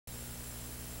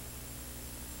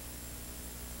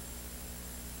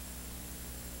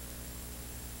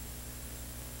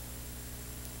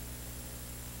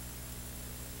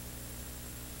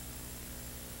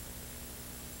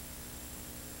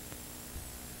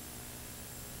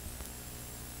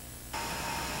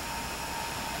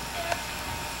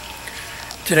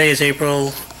Today is April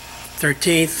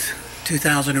 13th,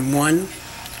 2001,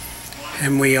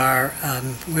 and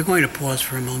we're going to pause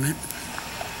for a moment.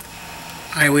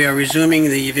 All right, we are resuming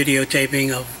the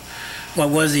videotaping of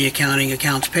what was the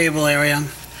accounts payable area.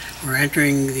 We're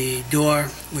entering the door,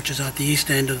 which is at the east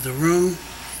end of the room,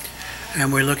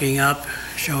 and we're looking up,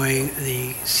 showing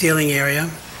the ceiling area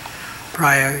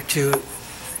prior to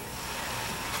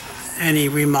any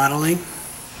remodeling.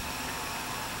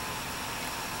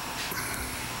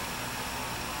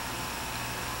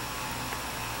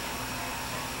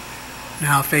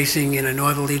 Now facing in a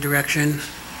northerly direction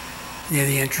near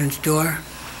the entrance door.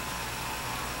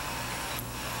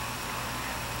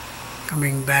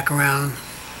 Coming back around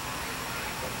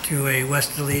to a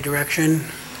westerly direction,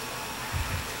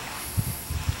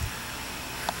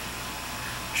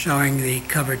 showing the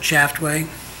covered shaftway.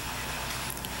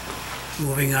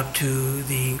 Moving up to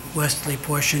the westerly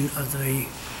portion of the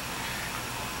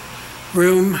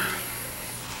room,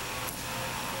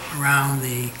 around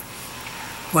the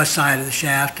west side of the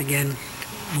shaft, again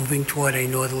moving toward a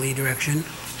northerly direction.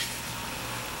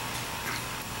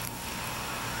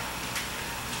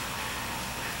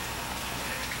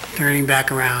 Turning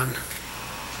back around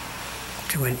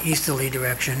to an easterly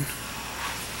direction.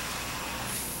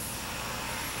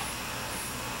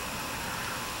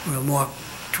 We'll walk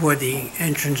toward the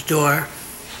entrance door.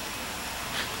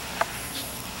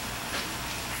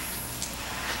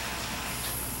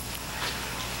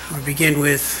 We begin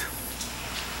with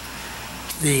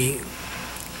the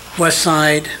west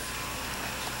side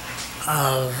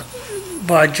of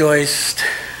bar joist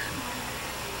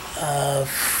of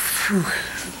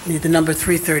the number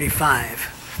 335.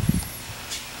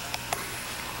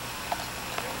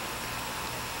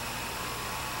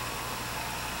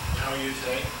 How are you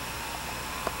today?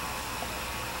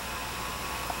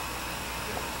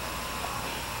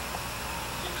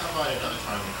 You can come by another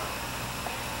time, you know.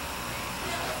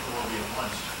 After we'll be at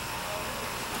once.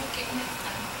 Okay, next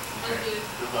time. I'll Okay, do it.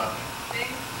 good luck.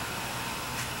 Thanks.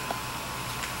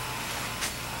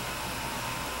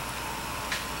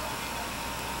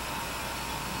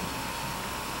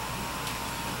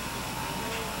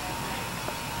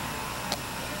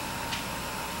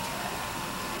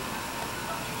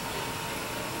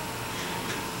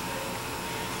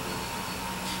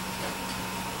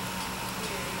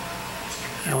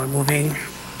 Now we're moving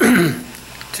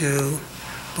to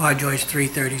bar joist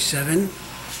 337,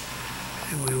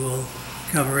 and we will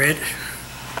cover it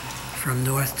from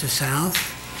north to south.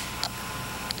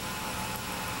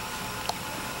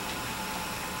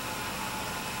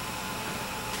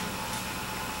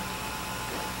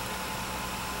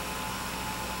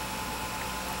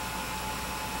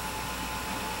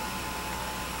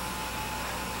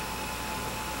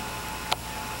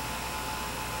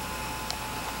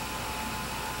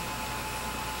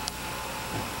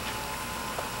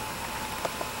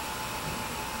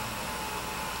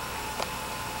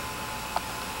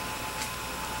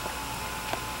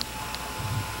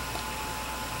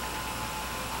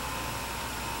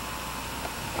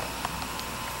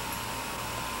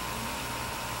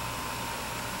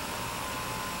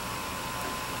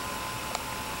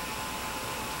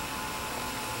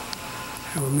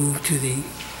 And we'll move to the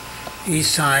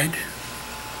east side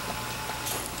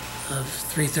of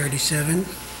 337.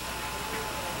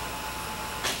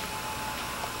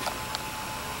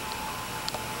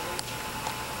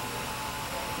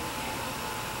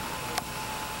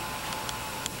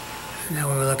 And now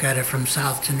we'll look at it from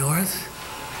south to north.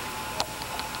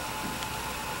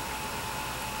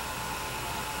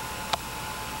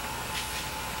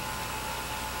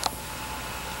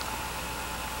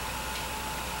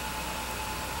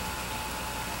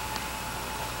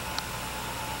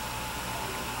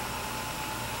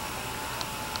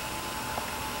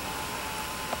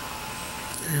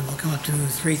 And we'll come up to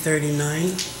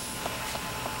 339.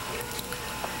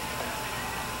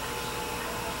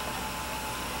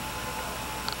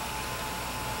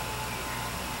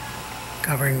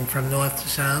 Covering from north to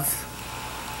south.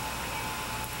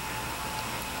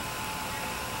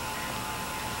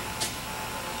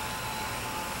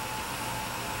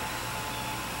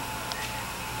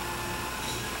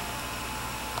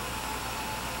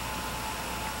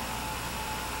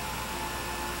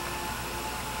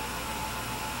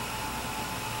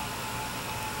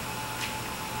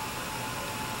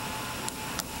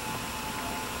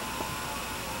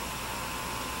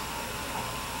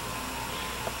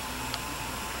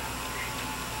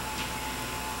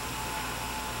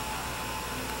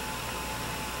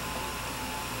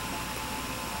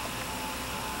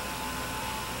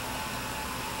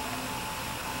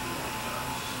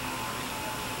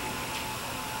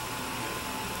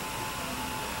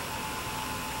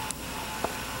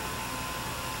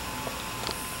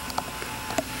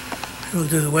 We'll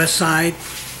do the west side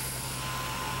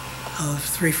of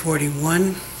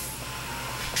 341,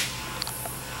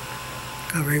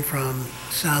 covering from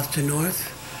south to north.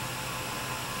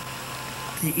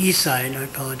 The east side, I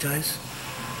apologize.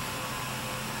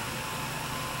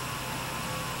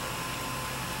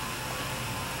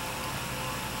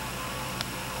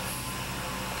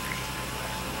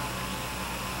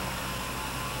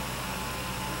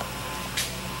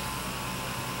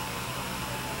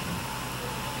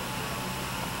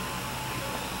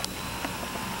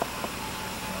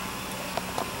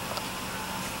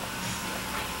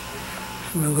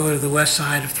 We'll go to the west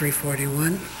side of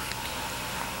 341,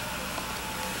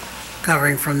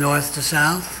 covering from north to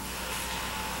south.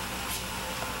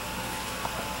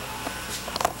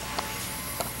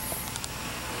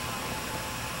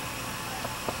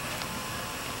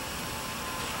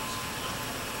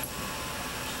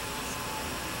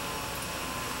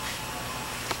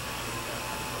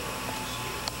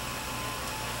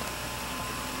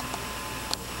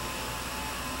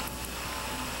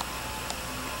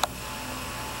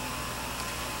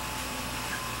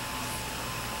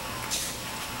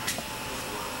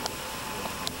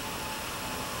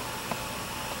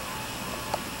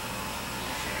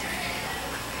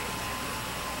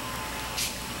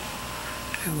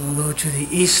 And we'll go to the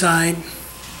east side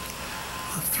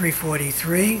of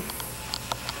 343,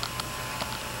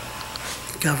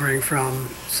 covering from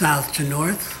south to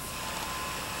north.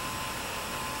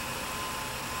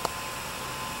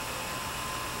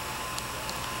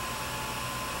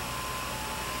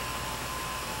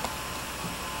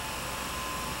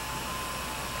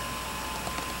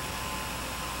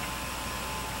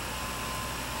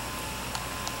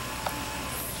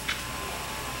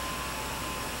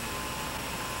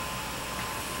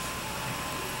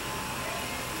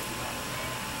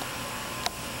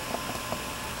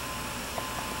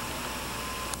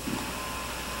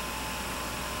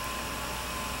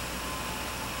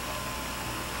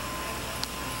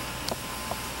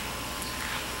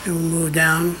 And we'll move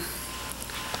down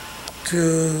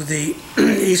to the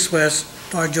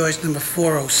east-west bar joist number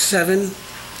 407,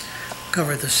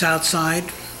 cover the south side.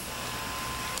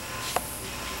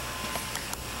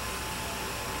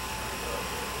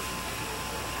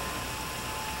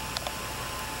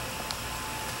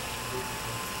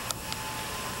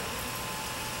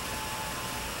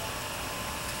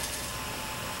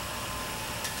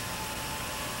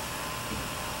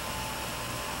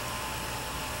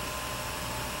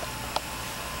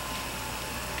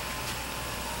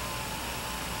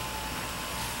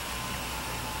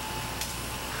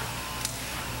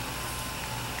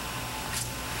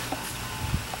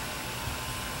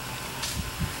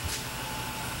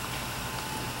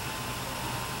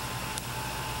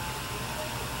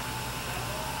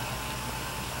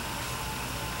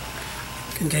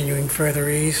 Continuing further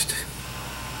east.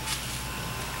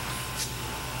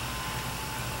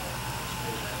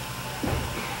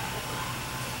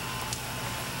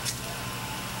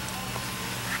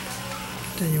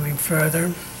 Continuing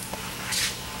further.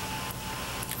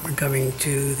 We're coming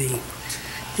to the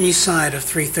east side of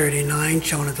 339,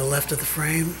 shown at the left of the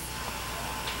frame.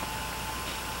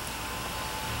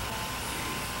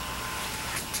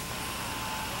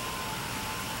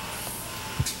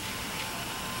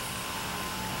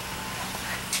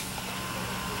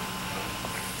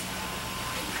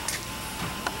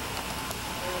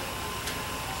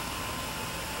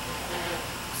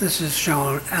 This is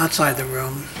shown outside the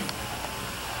room,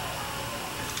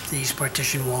 the east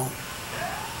partition wall.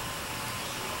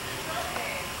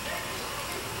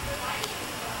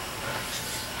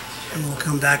 And we'll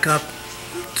come back up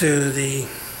to the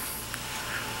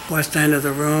west end of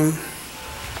the room,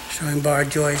 showing bar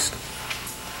joist.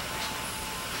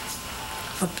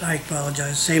 I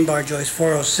apologize, same bar joist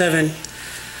 407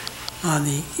 on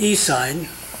the east side,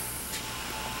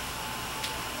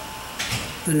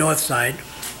 the north side.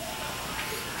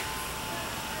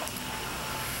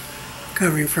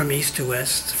 Covering from east to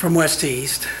west, from west to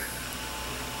east.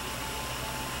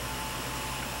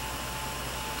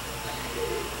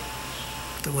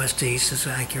 The west to east is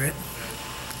accurate.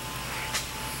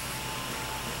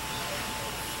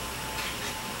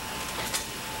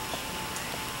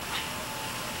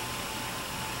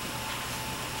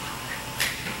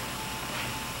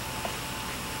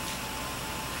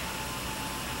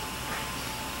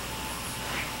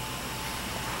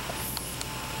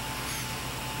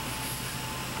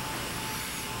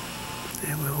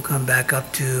 And we will come back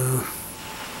up to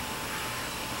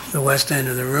the west end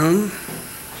of the room.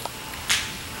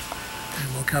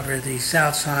 And we'll cover the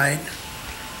south side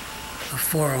of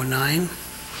 409,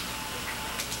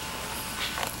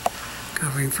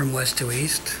 covering from west to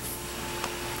east.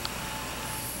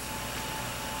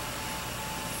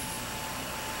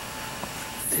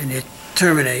 and it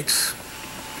terminates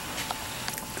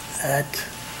at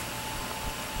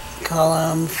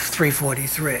column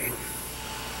 343.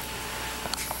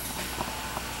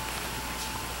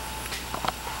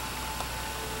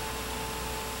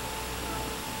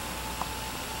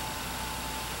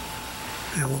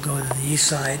 And we'll go to the east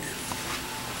side,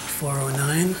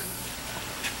 409.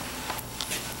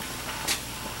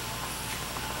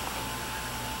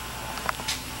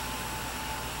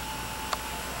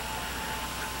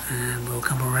 And we'll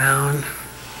come around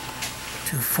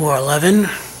to 411,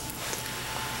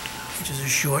 which is a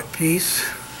short piece.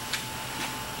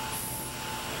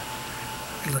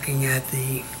 We're looking at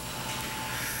the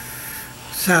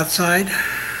south side.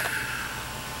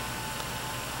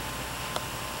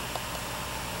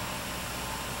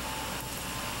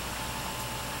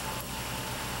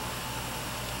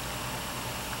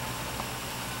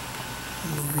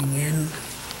 Moving in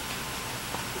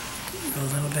a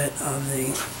little bit of the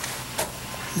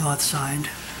north side.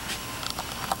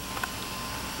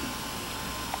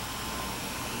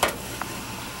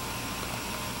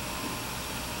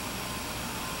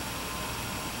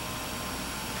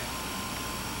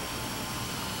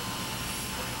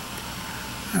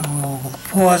 I will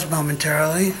pause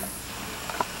momentarily.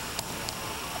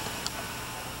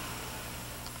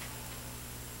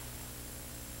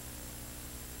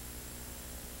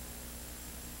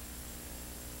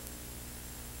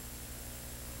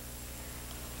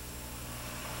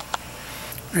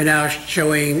 We're now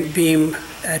showing beam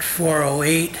at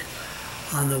 408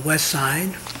 on the west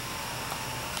side.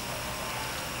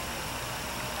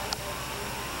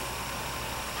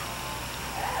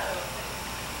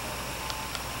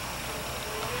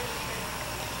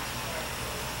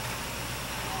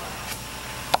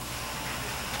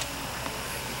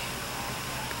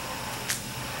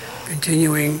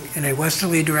 Continuing in a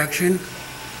westerly direction.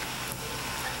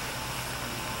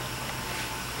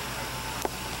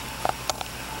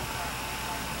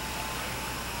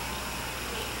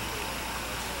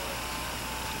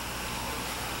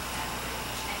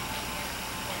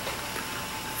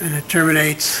 And it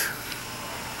terminates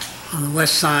on the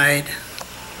west side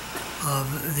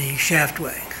of the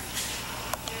shaftway.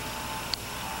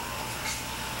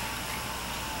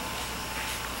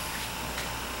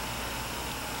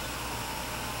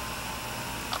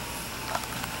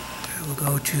 We'll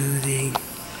go to the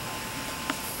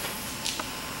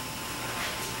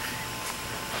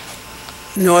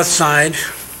north side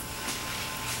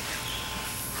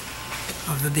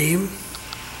of the beam.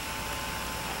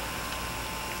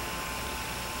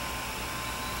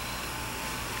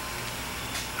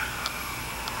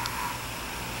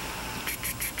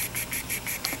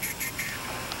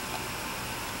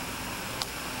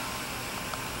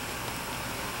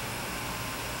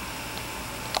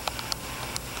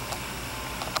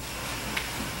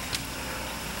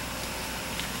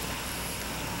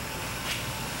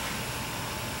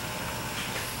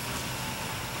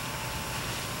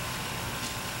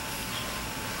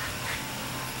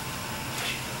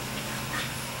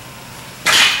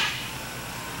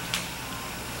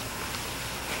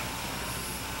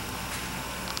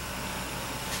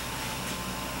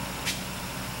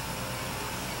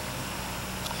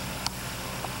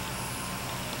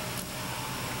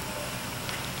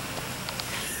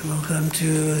 We'll come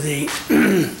to the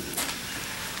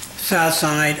south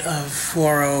side of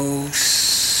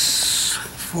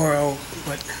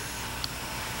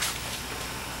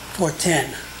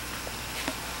 410.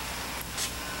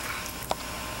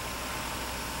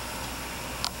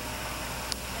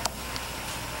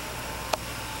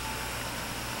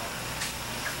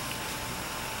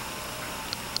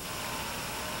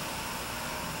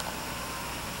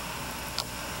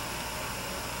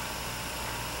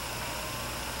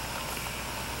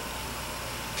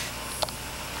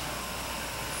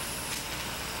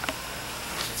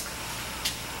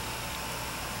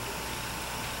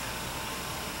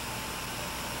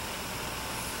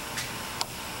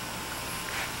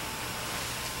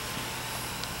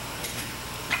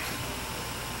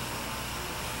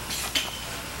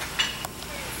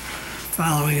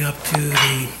 Following up to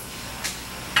the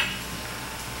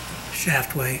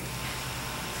shaftway.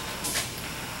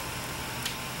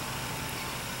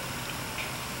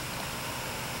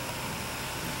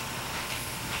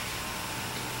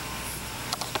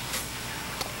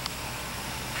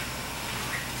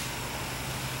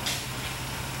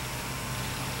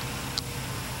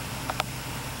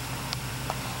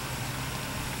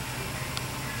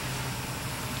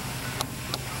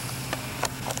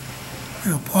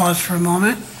 We'll pause for a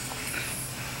moment.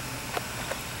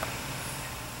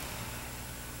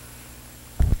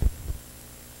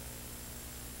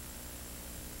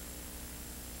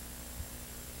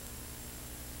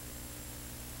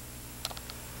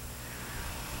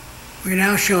 We're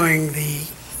now showing the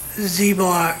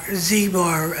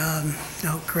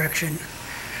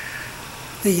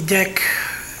the deck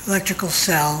electrical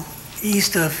cell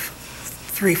east of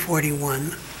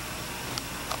 341.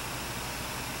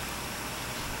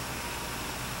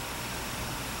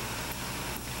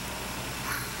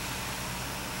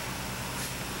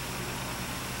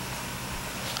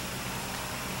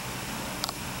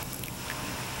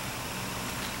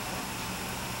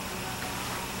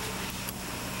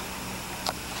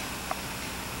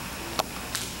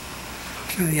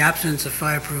 In the absence of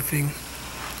fireproofing.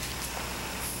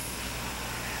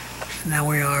 Now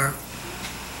we are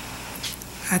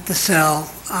at the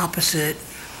cell opposite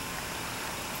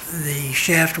the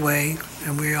shaftway,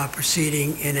 and we are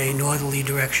proceeding in a northerly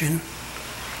direction.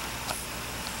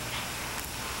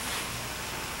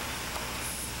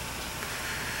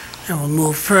 And we'll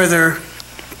move further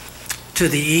to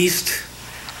the east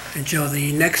and show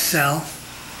the next cell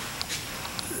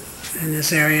in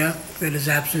this area that is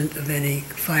absent of any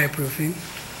fireproofing.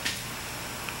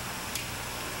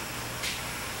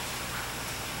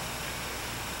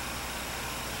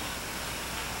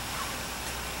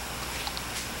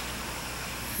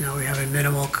 Now we have a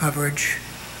minimal coverage,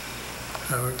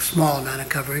 or a small amount of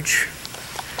coverage.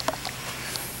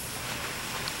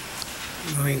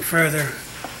 Moving further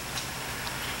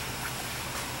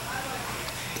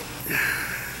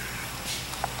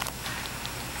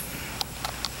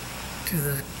to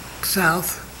the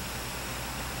south.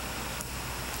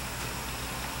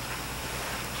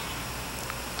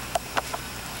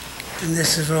 And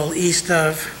this is all east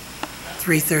of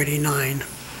 339.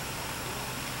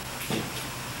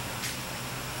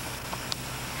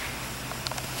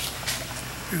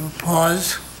 We will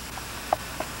pause.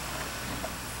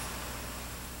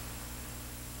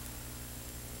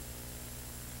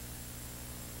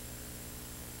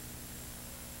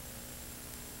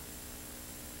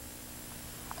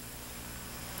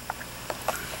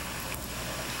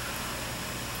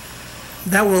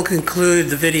 That will conclude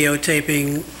the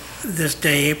videotaping this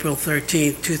day, April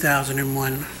 13th,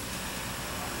 2001.